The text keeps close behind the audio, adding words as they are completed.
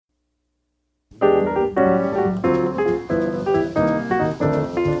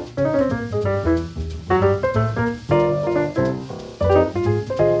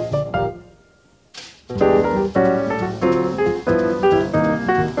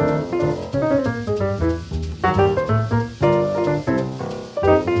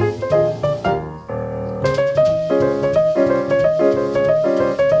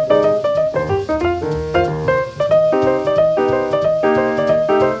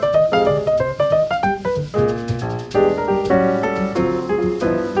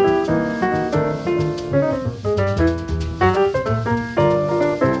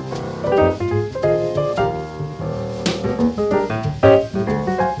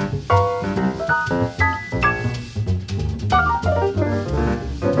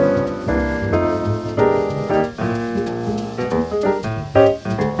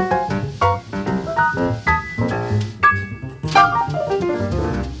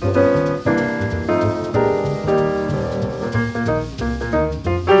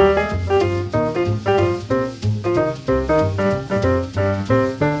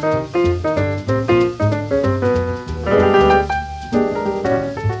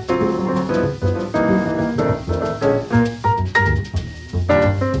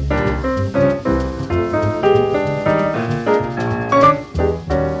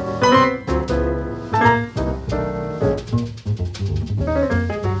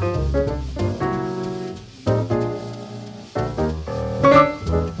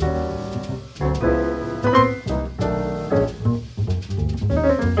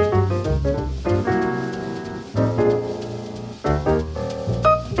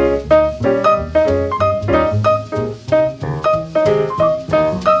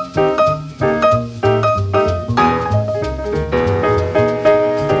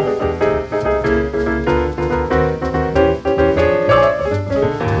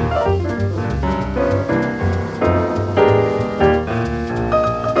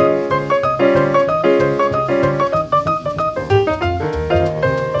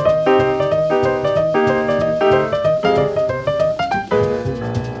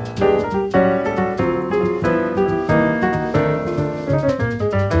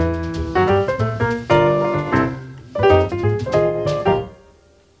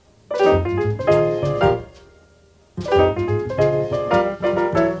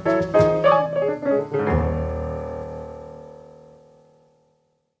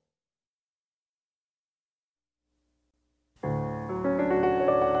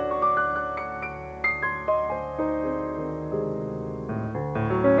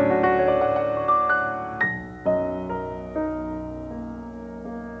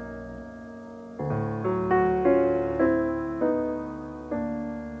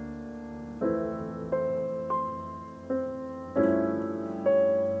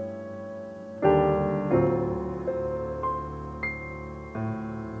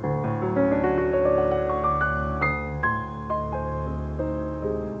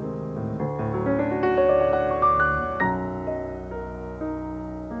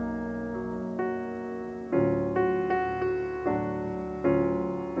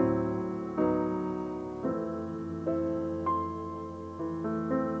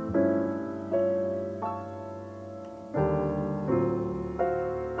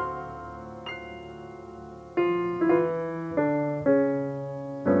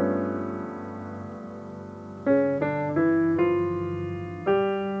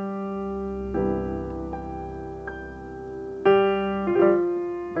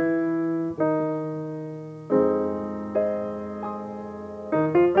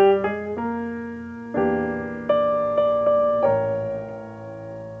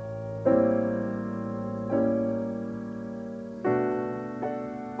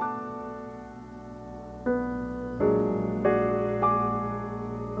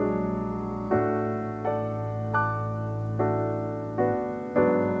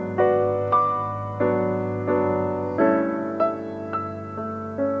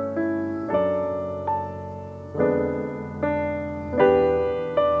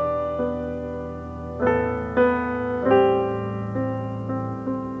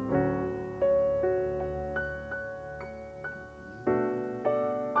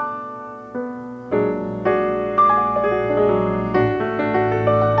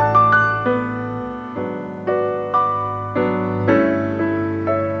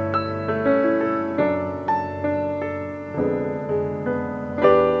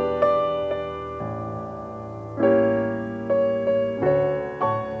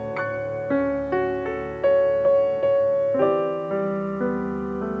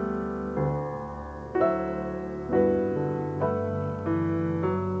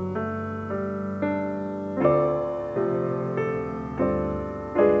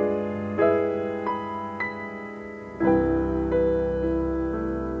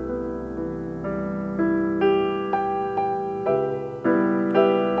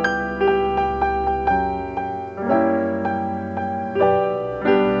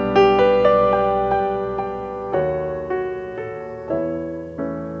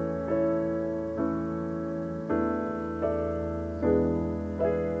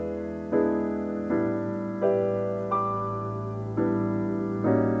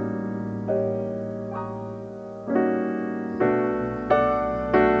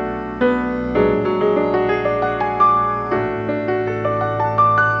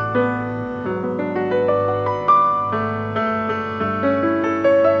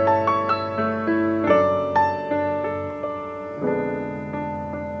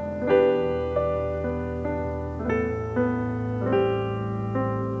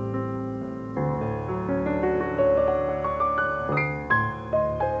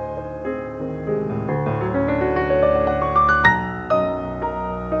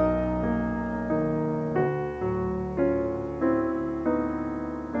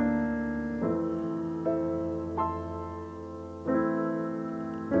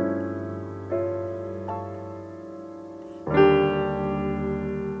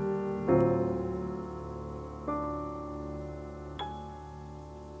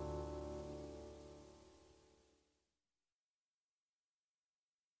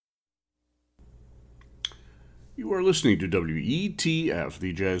You are listening to WETF,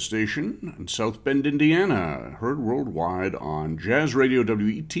 the jazz station in South Bend, Indiana, heard worldwide on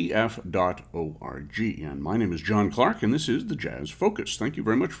jazzradio.wetf.org. And my name is John Clark, and this is the Jazz Focus. Thank you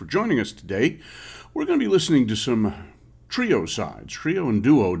very much for joining us today. We're going to be listening to some trio and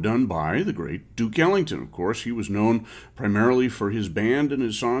duo done by the great Duke Ellington. Of course, he was known primarily for his band and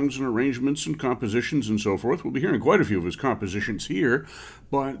his songs and arrangements and compositions and so forth. We'll be hearing quite a few of his compositions here,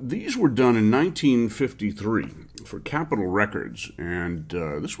 but these were done in 1953 for Capitol Records, and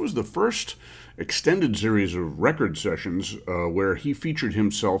this was the first extended series of record sessions where he featured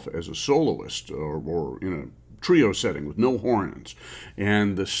himself as a soloist or in a trio setting with no horns.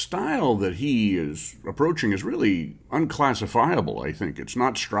 And the style that he is approaching is really unclassifiable, I think. It's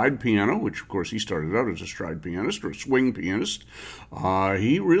not stride piano, which of course he started out as a stride pianist or a swing pianist.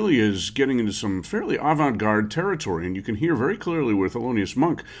 He really is getting into some fairly avant-garde territory, and you can hear very clearly where Thelonious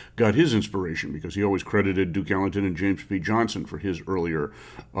Monk got his inspiration, because he always credited Duke Ellington and James P. Johnson for his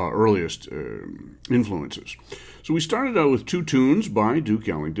earliest influences. So we started out with two tunes by Duke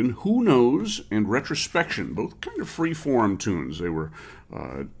Ellington, Who Knows and Retrospection, both kind of free-form tunes. They were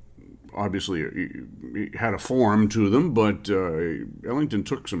obviously had a form to them, but Ellington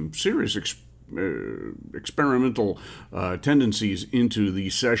took some serious experimental tendencies into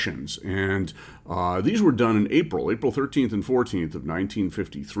these sessions, and these were done in April 13th and 14th of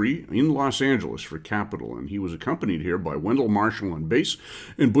 1953 in Los Angeles for Capitol, and he was accompanied here by Wendell Marshall on bass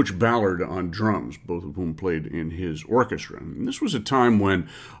and Butch Ballard on drums, both of whom played in his orchestra. And this was a time when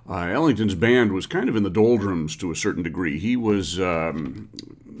Ellington's band was kind of in the doldrums to a certain degree. He was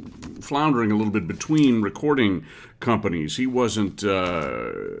floundering a little bit between recording companies. He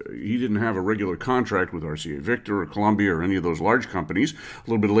didn't have a regular contract with RCA Victor or Columbia or any of those large companies. A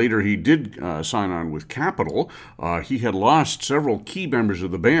little bit later, he did sign on with Capitol. He had lost several key members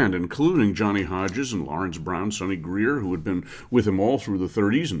of the band, including Johnny Hodges and Lawrence Brown, Sonny Greer, who had been with him all through the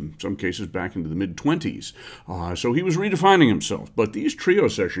 30s and in some cases back into the mid-20s. So he was redefining himself. But these trio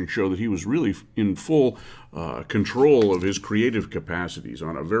sessions show that he was really in full control of his creative capacities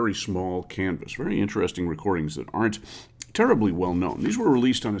on a very small canvas. Very interesting recordings that aren't terribly well known. These were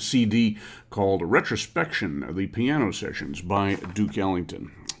released on a CD called Retrospection, the Piano Sessions by Duke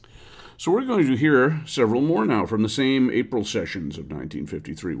Ellington. So we're going to hear several more now from the same April sessions of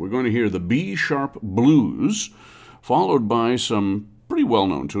 1953. We're going to hear the B-sharp Blues, followed by some pretty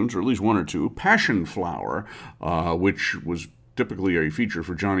well-known tunes, or at least one or two. Passion Flower, which was typically a feature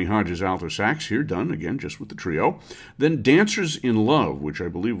for Johnny Hodges alto sax, here done again just with the trio. Then Dancers in Love, which I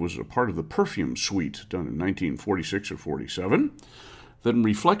believe was a part of the Perfume Suite, done in 1946 or 47. Then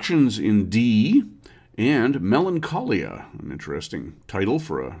Reflections in D, and Melancholia, an interesting title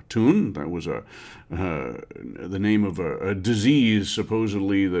for a tune. That was the name of a disease,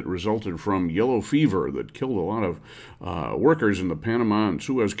 supposedly, that resulted from yellow fever that killed a lot of workers in the Panama and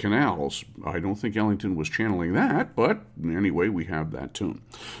Suez canals. I don't think Ellington was channeling that, but anyway, we have that tune.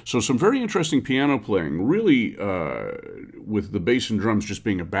 So some very interesting piano playing, really with the bass and drums just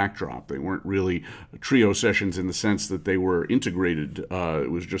being a backdrop. They weren't really trio sessions in the sense that they were integrated.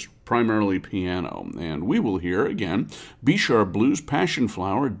 It was just primarily piano. And we will hear, again, B-sharp Blues, Passion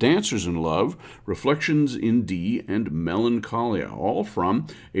Flower, Dancers in Love, Reflections in D, and Melancholia, all from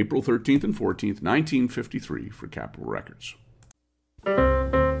April 13th and 14th, 1953 for Capitol Records.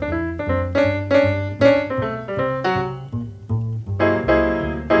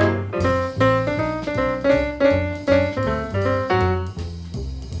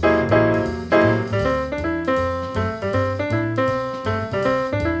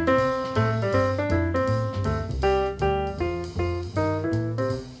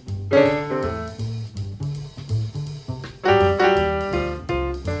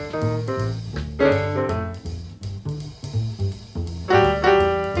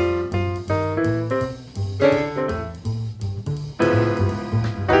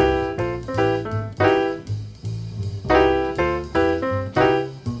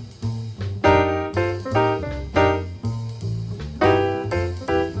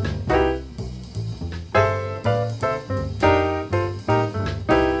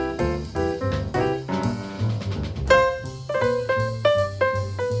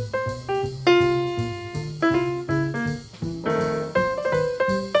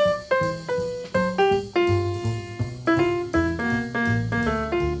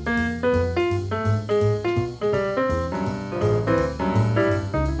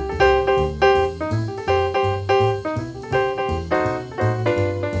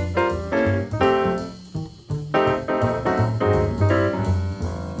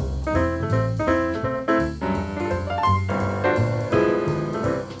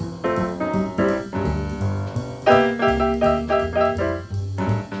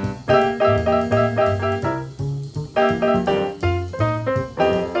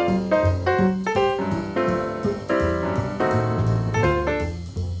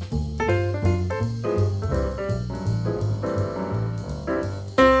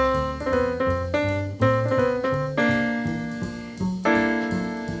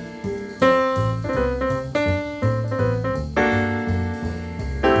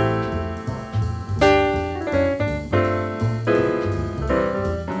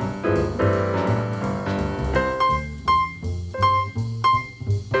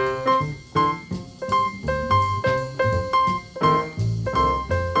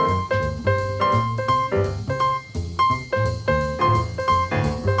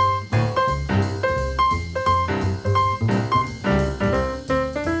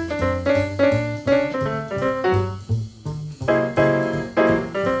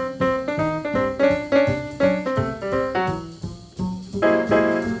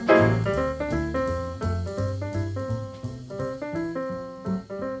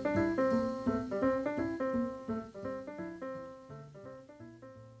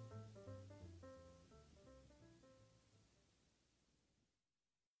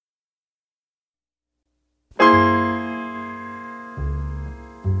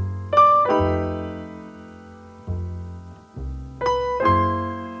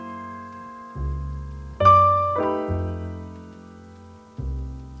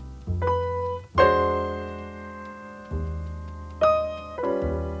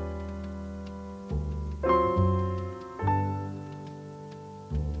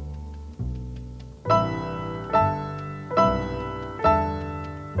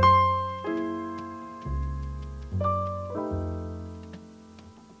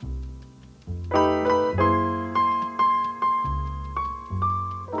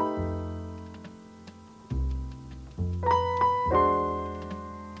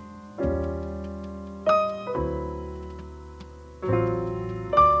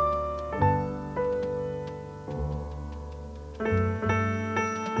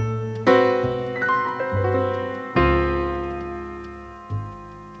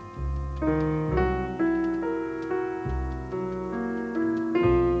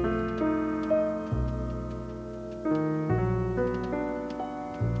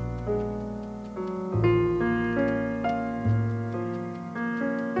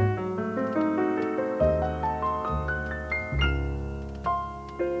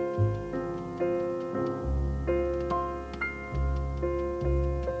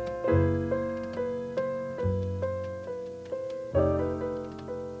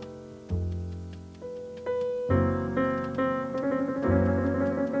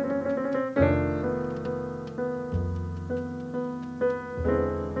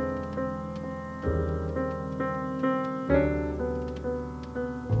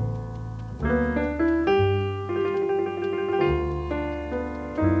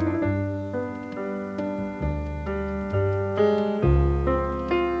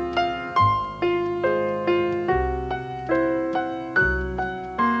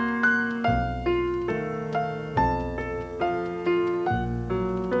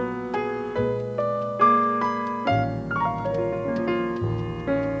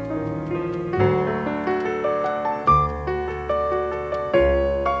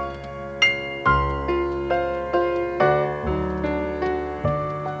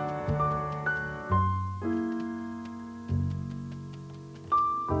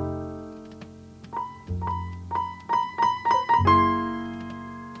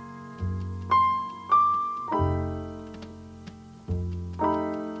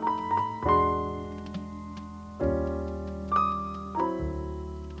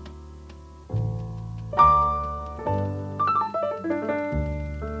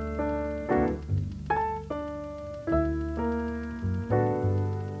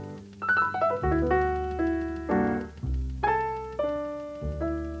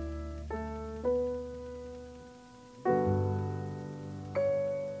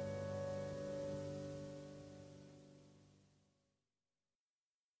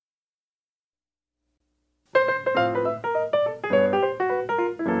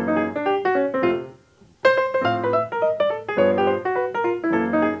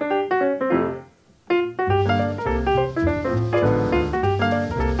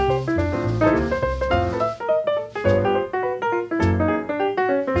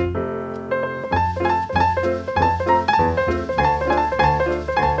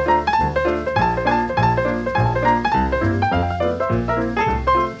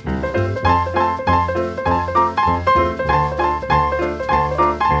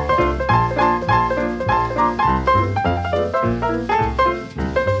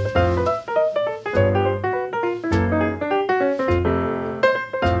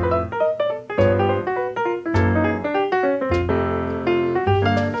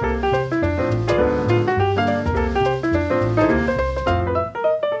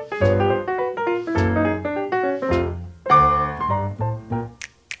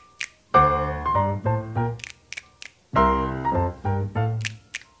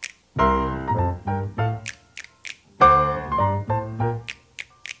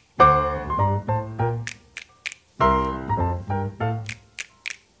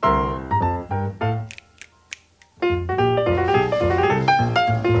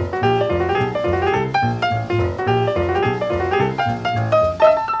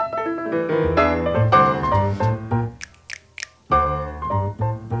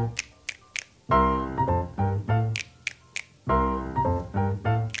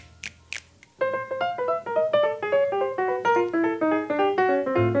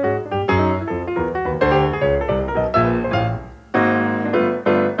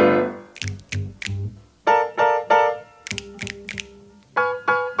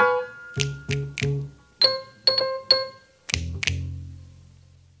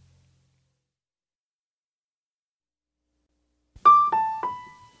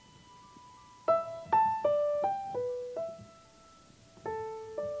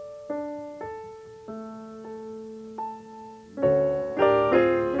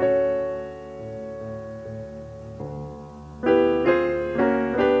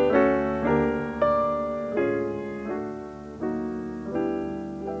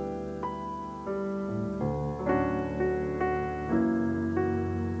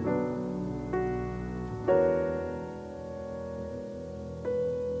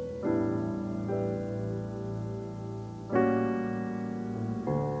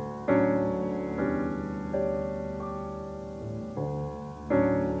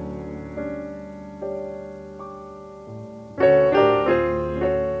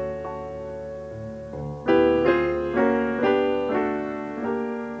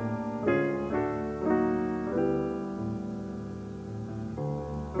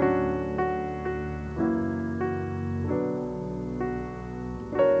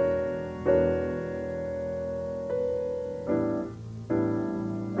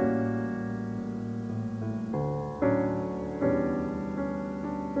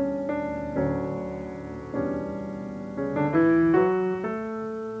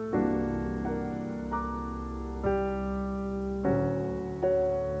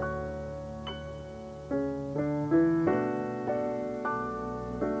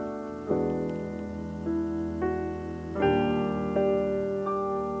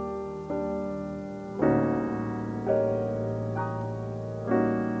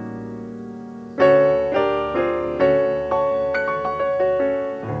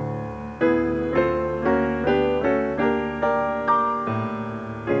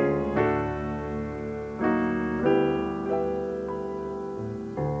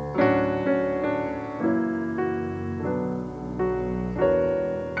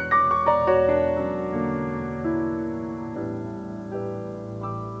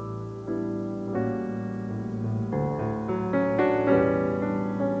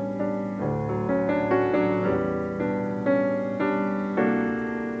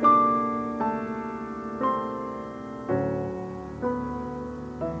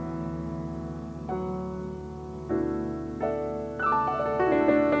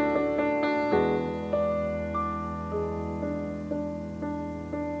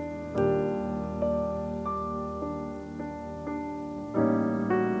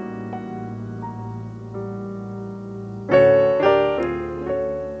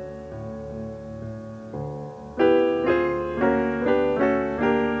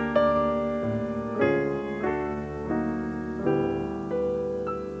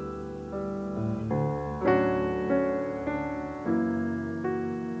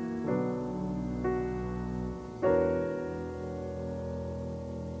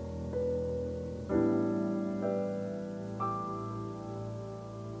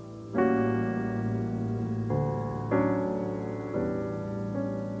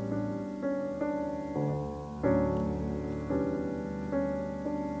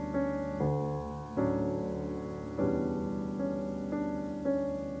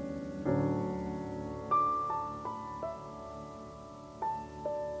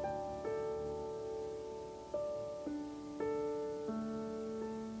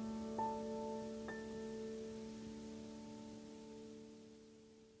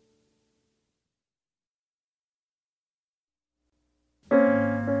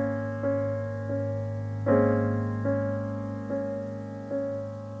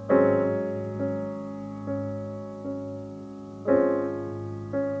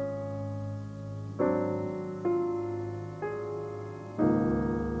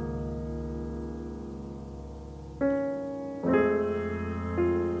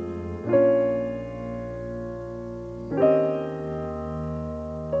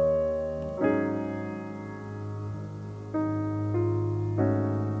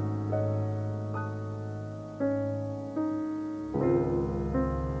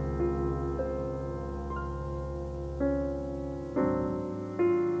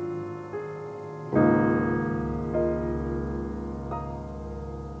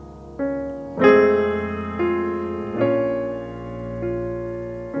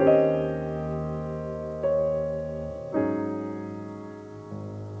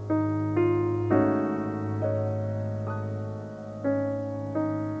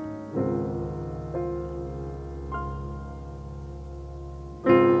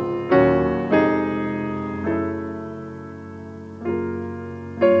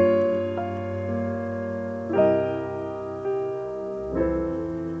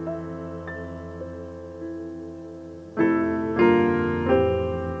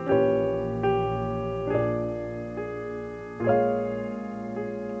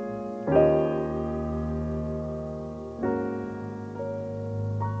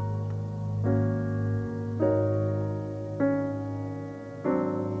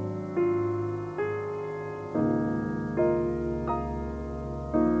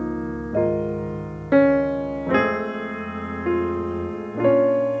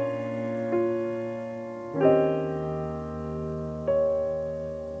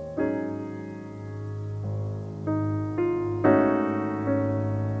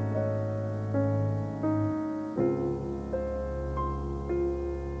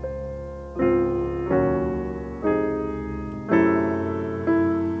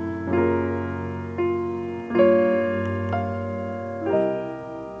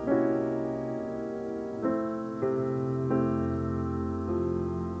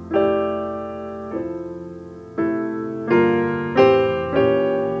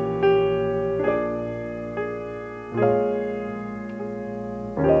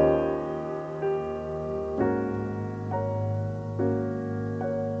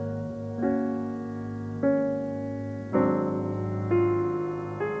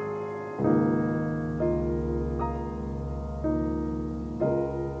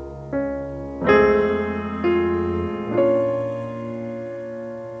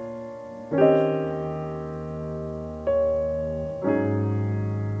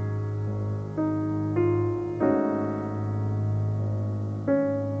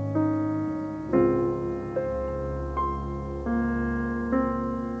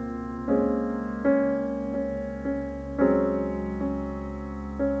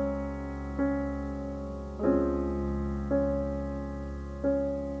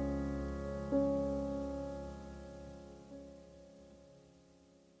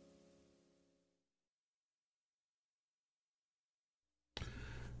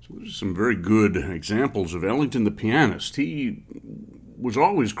 So there's some very good examples of Ellington the pianist. He was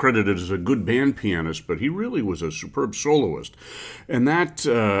always credited as a good band pianist, but he really was a superb soloist. And that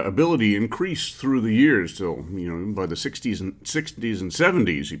ability increased through the years till, by the 60s and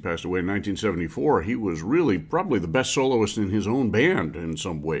 70s. He passed away in 1974. He was really probably the best soloist in his own band in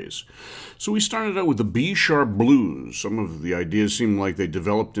some ways. So we started out with the B-sharp blues. Some of the ideas seem like they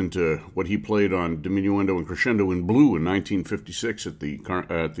developed into what he played on Diminuendo and Crescendo in Blue in 1956 at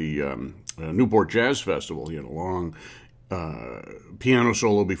the Newport Jazz Festival. He had a long piano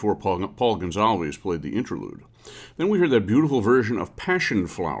solo before Paul Gonsalves played the interlude. Then we heard that beautiful version of Passion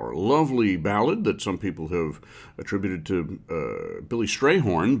Flower, lovely ballad that some people have attributed to Billy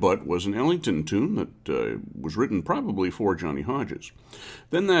Strayhorn, but was an Ellington tune that was written probably for Johnny Hodges.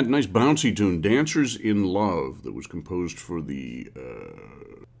 Then that nice bouncy tune, Dancers in Love, that was composed for the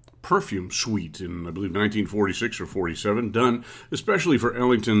Perfume Suite in, I believe, 1946 or 47, done especially for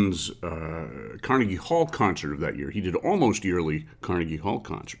Ellington's Carnegie Hall concert of that year. He did almost yearly Carnegie Hall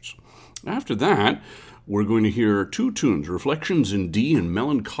concerts. After that, we're going to hear two tunes, Reflections in D and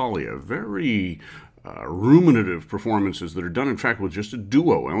Melancholia, very ruminative performances that are done, in fact, with just a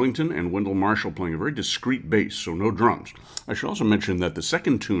duo, Ellington and Wendell Marshall playing a very discreet bass, so no drums. I should also mention that the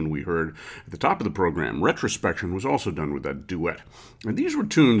second tune we heard at the top of the program, Retrospection, was also done with that duet. And these were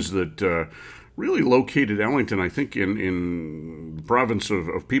tunes that really located Ellington, I think, in the province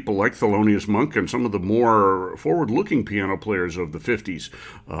of people like Thelonious Monk and some of the more forward-looking piano players of the 50s.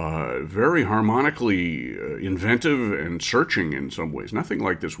 Very harmonically inventive and searching in some ways. Nothing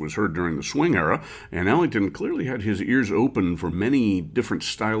like this was heard during the swing era, and Ellington clearly had his ears open for many different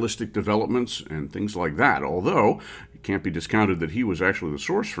stylistic developments and things like that, although it can't be discounted that he was actually the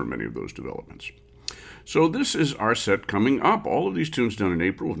source for many of those developments. So this is our set coming up. All of these tunes done in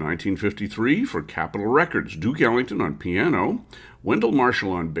April of 1953 for Capitol Records. Duke Ellington on piano, Wendell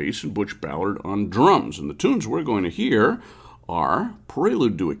Marshall on bass, and Butch Ballard on drums. And the tunes we're going to hear are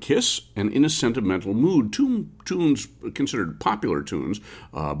Prelude to a Kiss and In a Sentimental Mood, two tunes considered popular tunes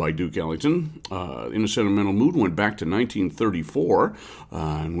by Duke Ellington. In a Sentimental Mood went back to 1934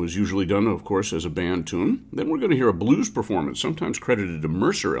 and was usually done, of course, as a band tune. Then we're going to hear a blues performance, sometimes credited to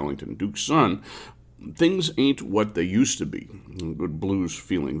Mercer Ellington, Duke's son. Things Ain't What They Used to Be. Good blues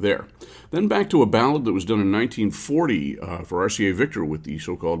feeling there. Then back to a ballad that was done in 1940 for RCA Victor with the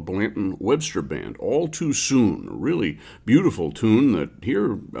so-called Blanton Webster Band, All Too Soon. A really beautiful tune that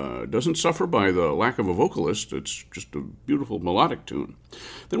here doesn't suffer by the lack of a vocalist. It's just a beautiful melodic tune.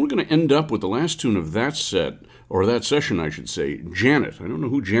 Then we're going to end up with the last tune of that set, or that session, I should say, Janet. I don't know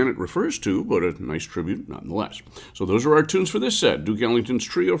who Janet refers to, but a nice tribute nonetheless. So those are our tunes for this set. Duke Ellington's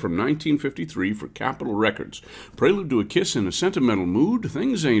Trio from 1953 for Capitol Records. Prelude to a Kiss in a Sentimental Mood,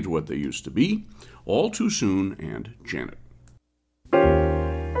 Things Ain't What They Used to Be, All Too Soon, and Janet.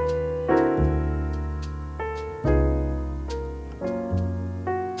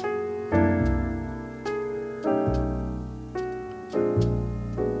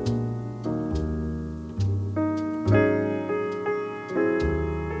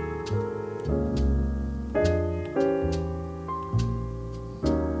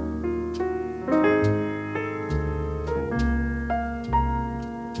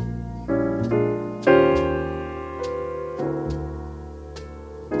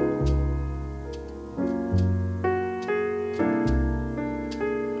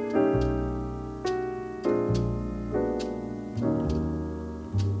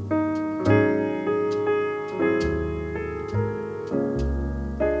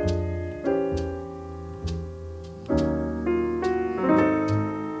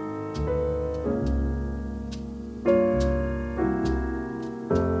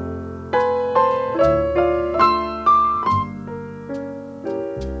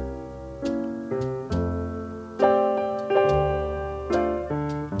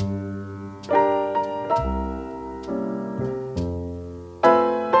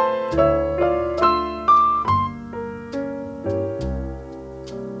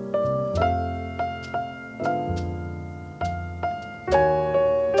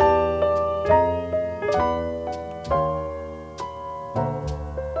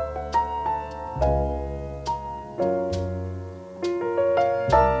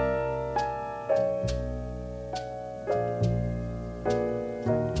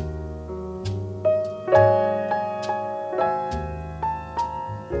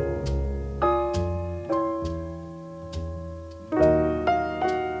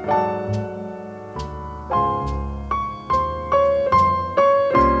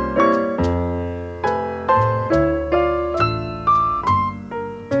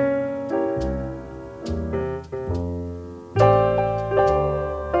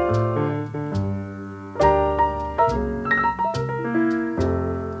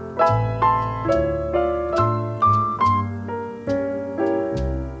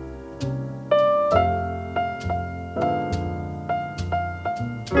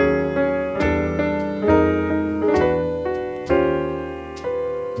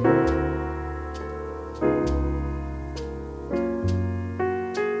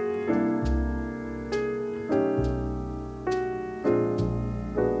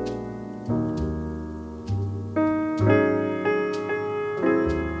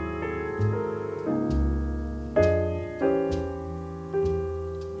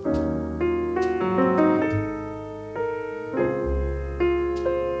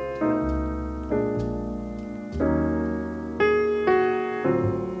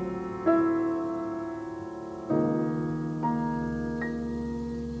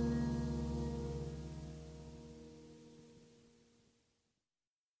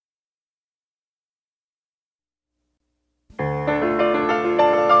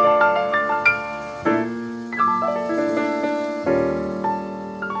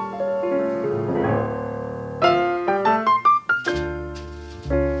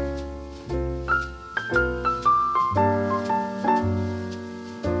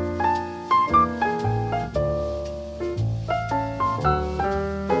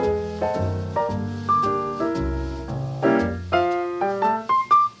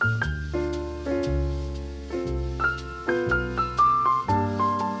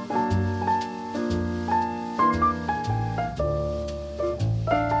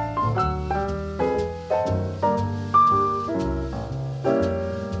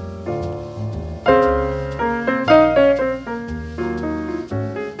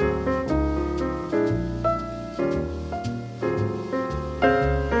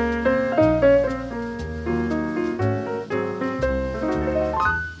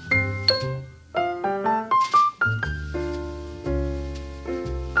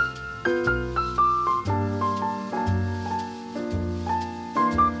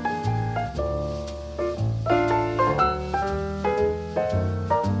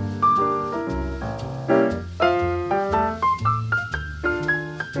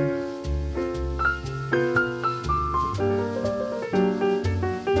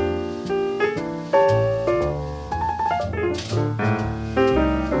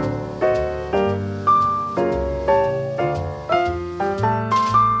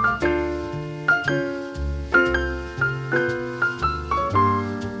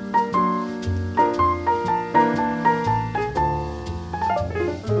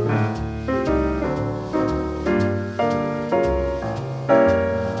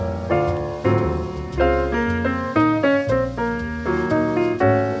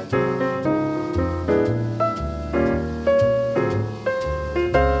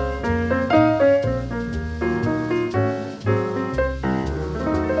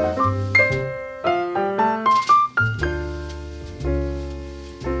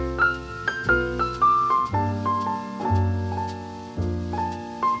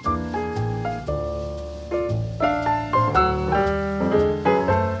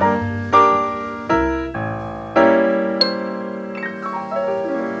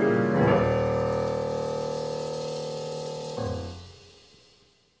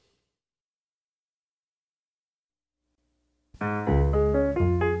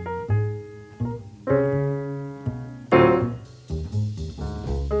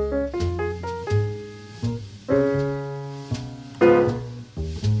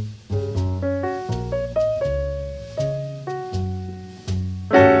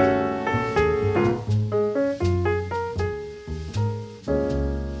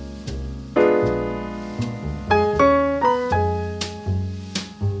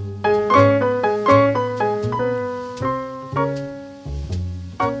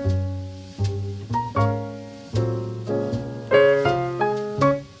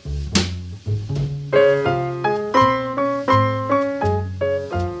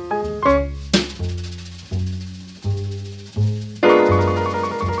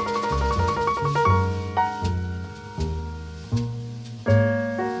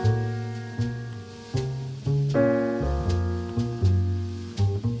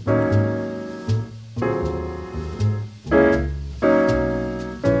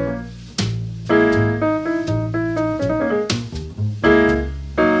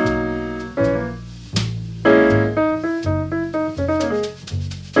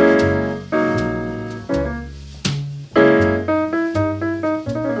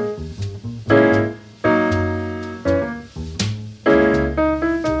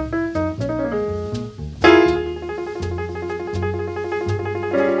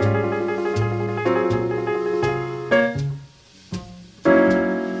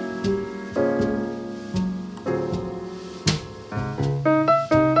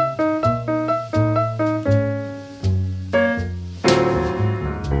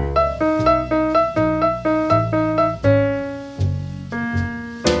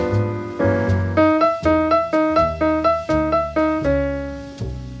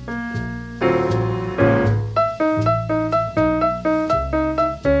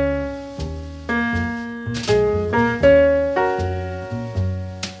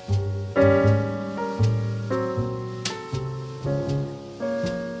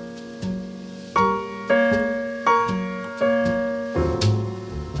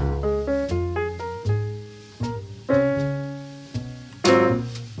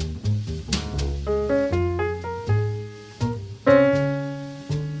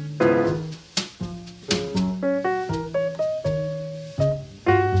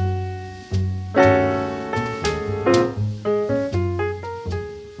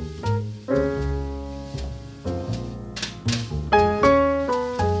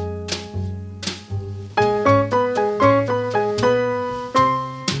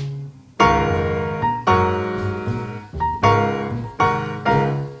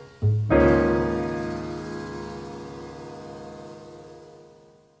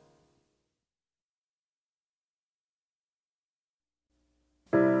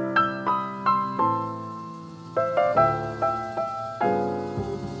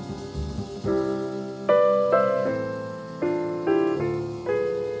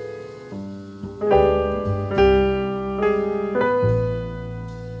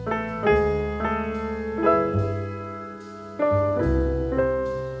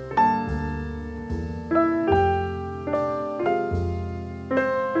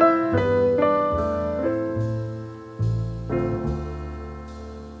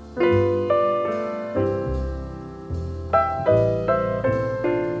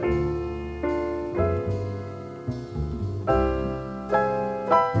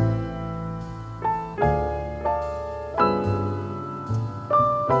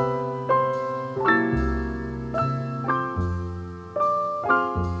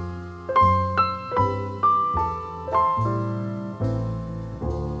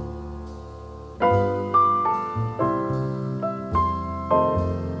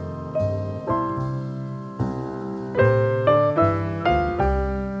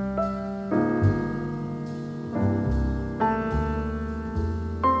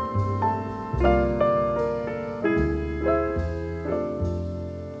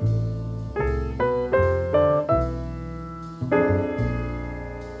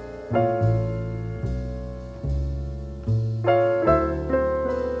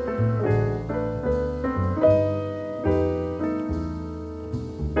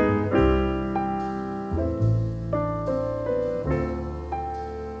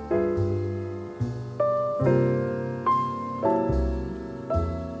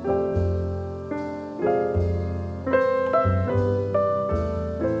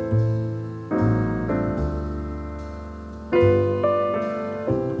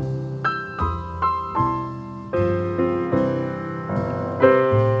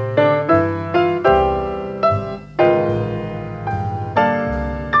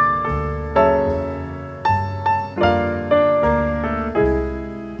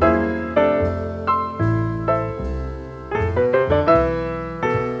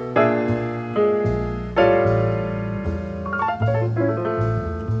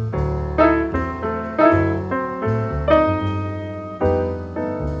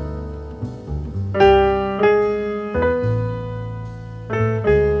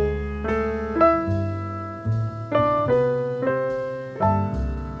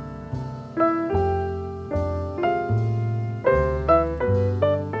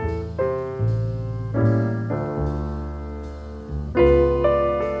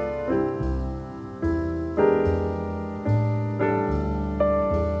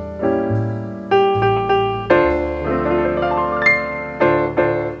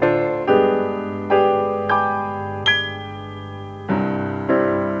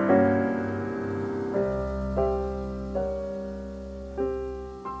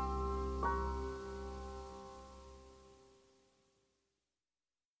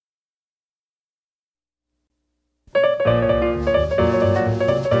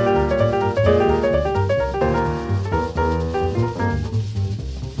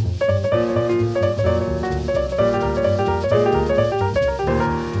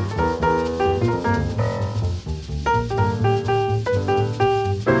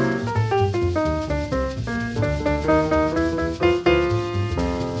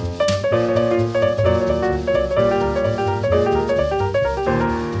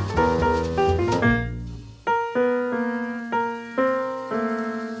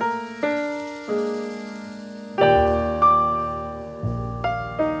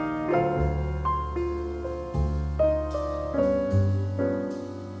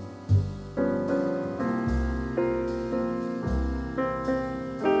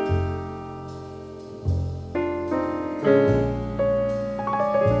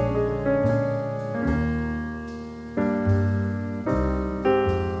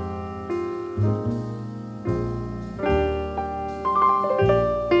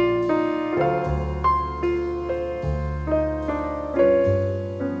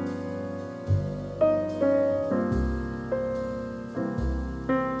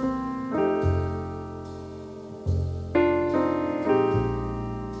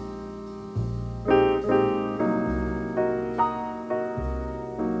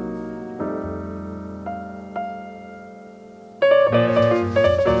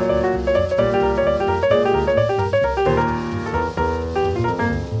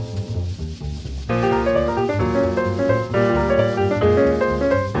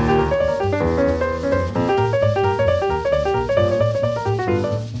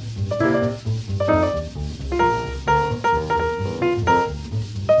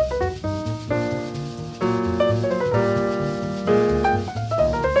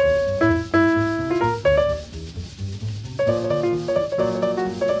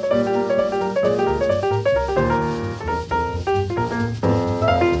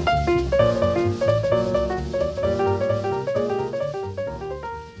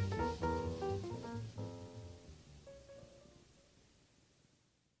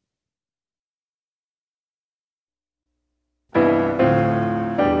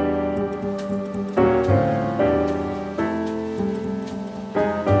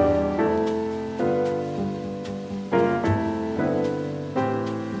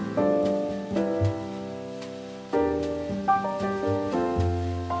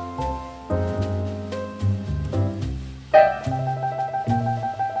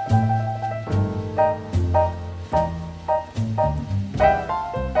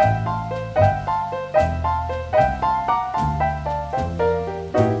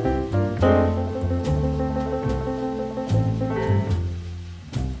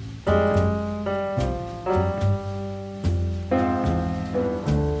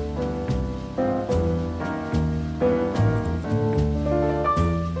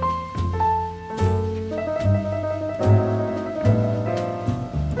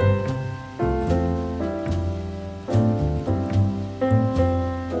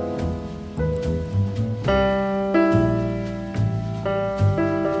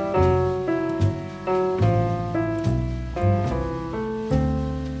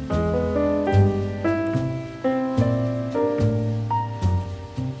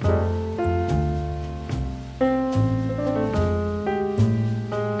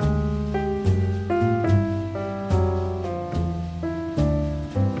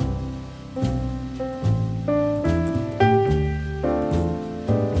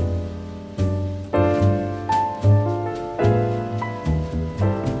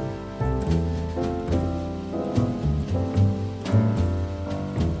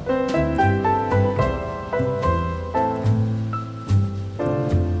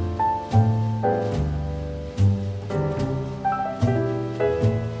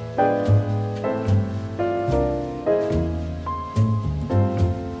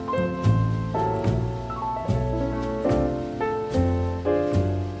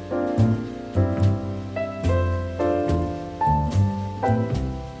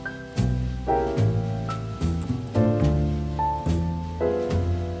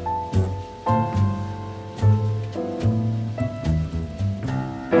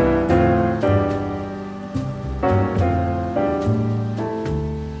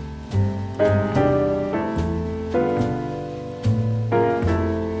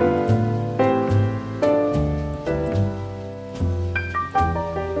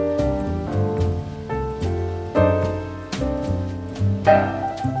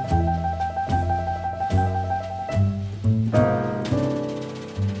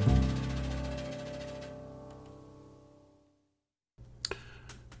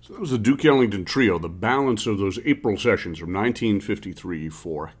 That was the Duke Ellington Trio, the balance of those April sessions from 1953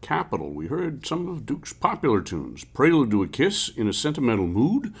 for Capitol. We heard some of Duke's popular tunes, Prelude to a Kiss, In a Sentimental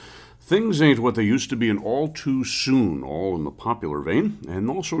Mood, Things Ain't What They Used to Be, and All Too Soon, all in the popular vein, and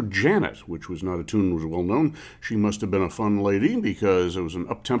also Janet, which was not a tune that was well known. She must have been a fun lady because it was an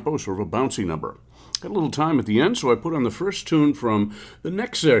up-tempo, sort of a bouncy number. Got a little time at the end, so I put on the first tune from the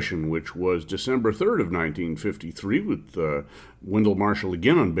next session, which was December 3rd of 1953, with Wendell Marshall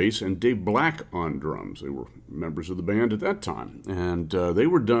again on bass and Dave Black on drums. They were members of the band at that time, and they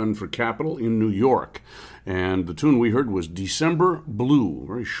were done for Capitol in New York. And the tune we heard was December Blue,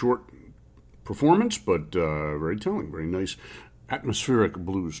 very short performance, but very telling, very nice atmospheric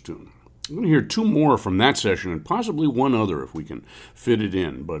blues tune. I'm going to hear two more from that session and possibly one other if we can fit it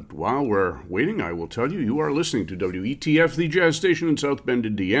in. But while we're waiting, I will tell you, you are listening to WETF, the jazz station in South Bend,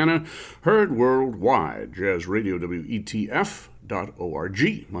 Indiana, heard worldwide, Jazz Radio, WETF.org.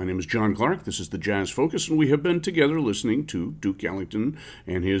 My name is John Clark. This is the Jazz Focus, and we have been together listening to Duke Ellington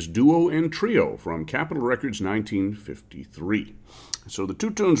and his duo and trio from Capitol Records 1953. So the two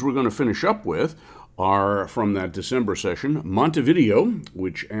tunes we're going to finish up with are from that December session, Montevideo,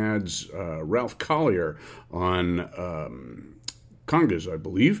 which adds Ralph Collier on congas, I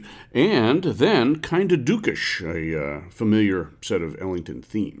believe, and then Kinda Dukish, a familiar set of Ellington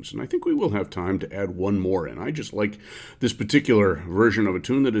themes. And I think we will have time to add one more in. I just like this particular version of a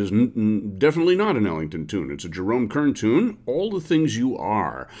tune that is definitely not an Ellington tune. It's a Jerome Kern tune, All the Things You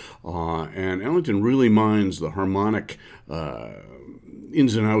Are. And Ellington really minds the harmonic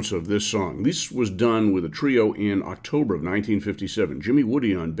ins and outs of this song. This was done with a trio in October of 1957. Jimmy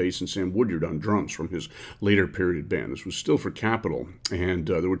Woody on bass and Sam Woodyard on drums from his later period band. This was still for Capitol, and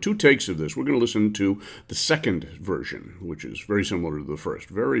there were two takes of this. We're going to listen to the second version, which is very similar to the first.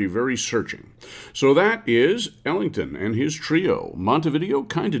 Very, very searching. So that is Ellington and his trio, Montevideo,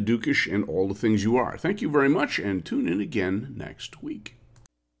 Kinda Dukish, and All the Things You Are. Thank you very much, and tune in again next week.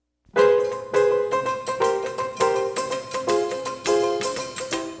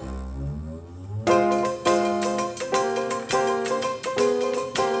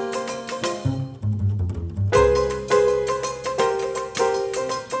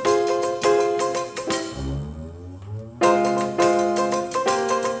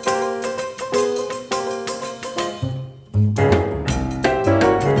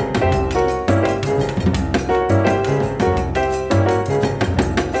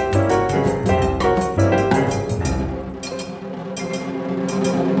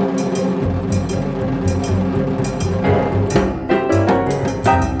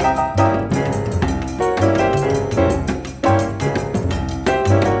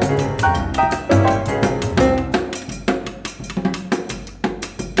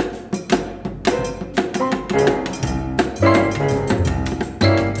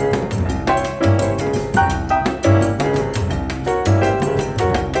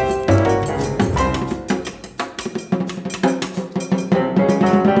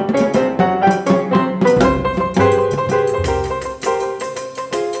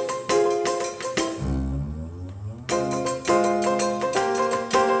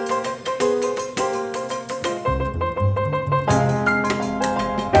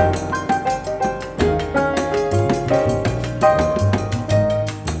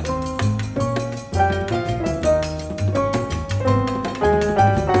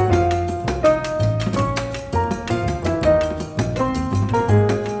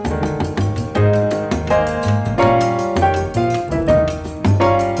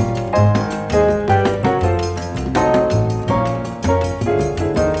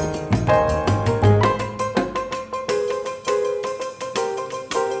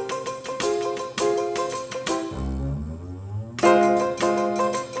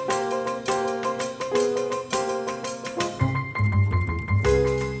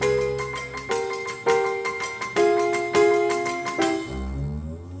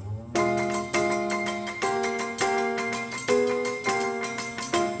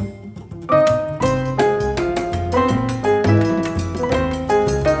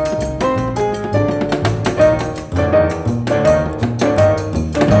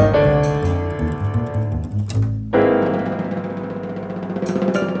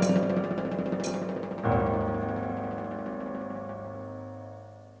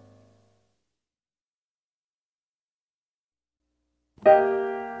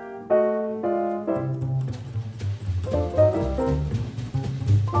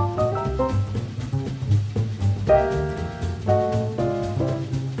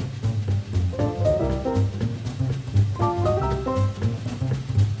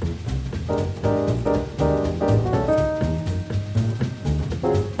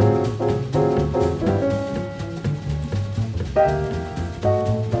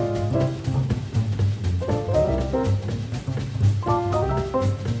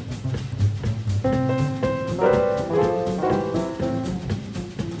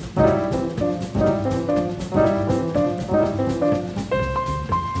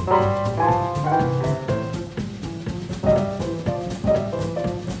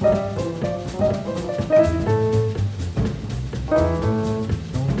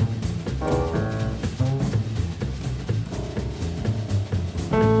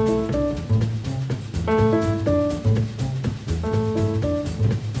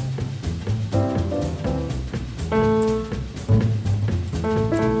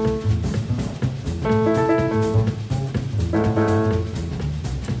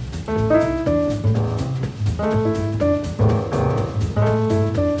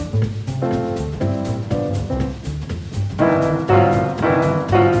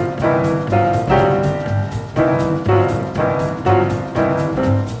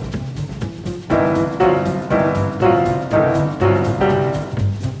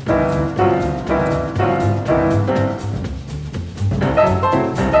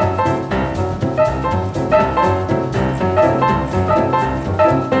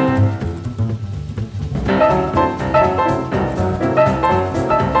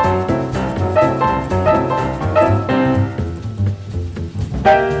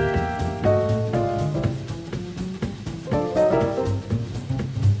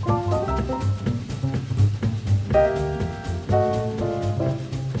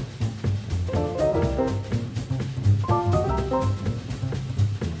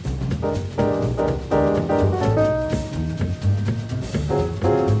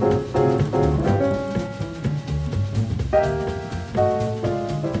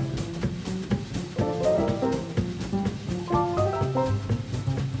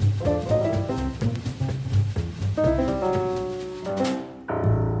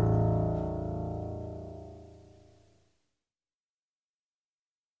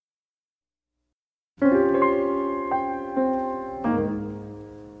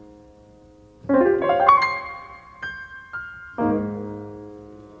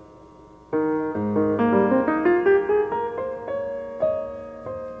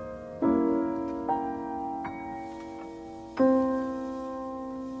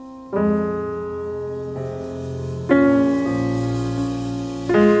 you.